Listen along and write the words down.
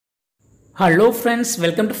Hello friends,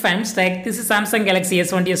 welcome to Famous Tech. This is Samsung Galaxy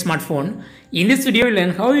A70s smartphone. In this video, you'll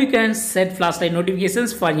learn how you can set flashlight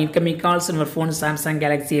notifications for incoming calls on your phone Samsung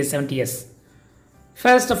Galaxy A70s.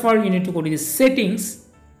 First of all, you need to go to the settings.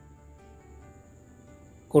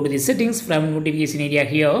 Go to the settings from notification area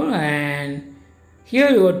here, and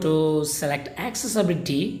here you have to select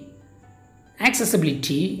accessibility,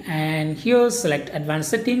 and here select advanced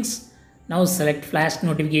settings. Now select flash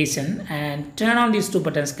notification and turn on these two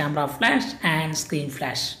buttons, camera flash and screen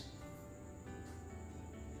flash.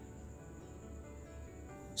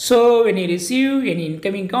 So when you receive any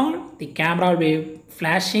incoming call, the camera will be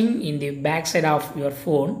flashing in the back side of your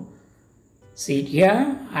phone. See it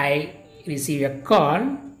here, I receive a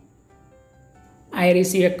call. I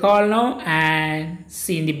receive a call now, and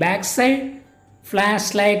see in the back side,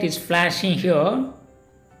 flashlight is flashing here.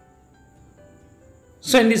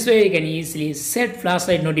 So in this way, you can easily set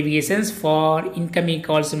flashlight notifications for incoming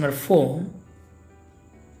calls on your phone.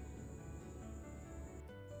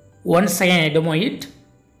 Once again I demo it,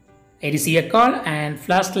 I receive a call and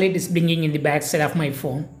flashlight is blinking in the back side of my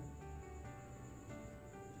phone.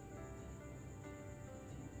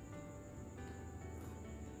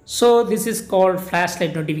 So this is called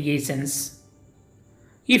flashlight notifications.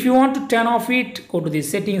 If you want to turn off it, go to the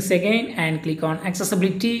settings again and click on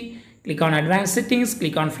accessibility. Click on advanced settings,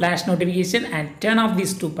 click on flash notification and turn off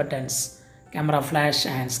these two buttons, camera flash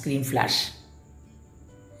and screen flash.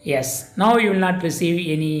 Yes, now you will not receive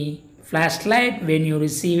any flashlight when you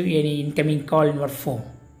receive any incoming call in your phone.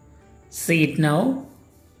 See it now.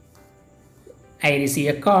 I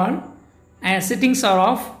receive a call and settings are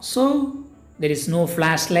off, so there is no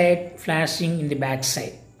flashlight flashing in the back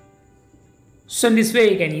side. So in this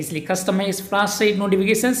way, you can easily customize flashlight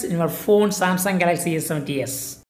notifications in your phone Samsung Galaxy A70s.